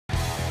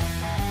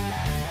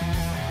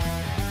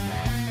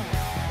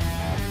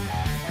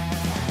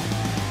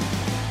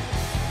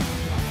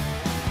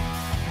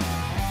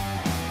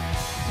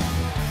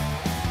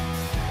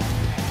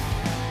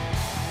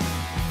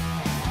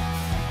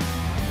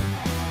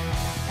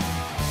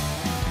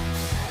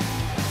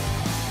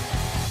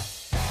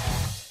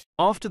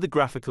After the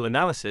graphical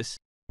analysis,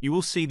 you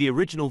will see the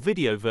original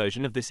video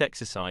version of this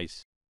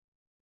exercise.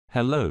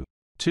 Hello.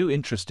 2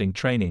 interesting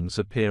trainings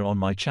appear on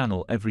my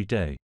channel every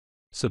day.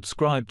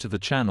 Subscribe to the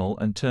channel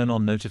and turn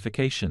on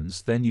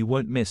notifications, then you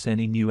won't miss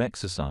any new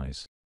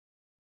exercise.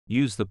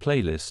 Use the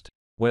playlist,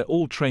 where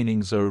all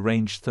trainings are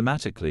arranged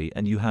thematically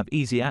and you have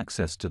easy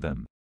access to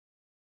them.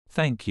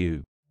 Thank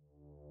you.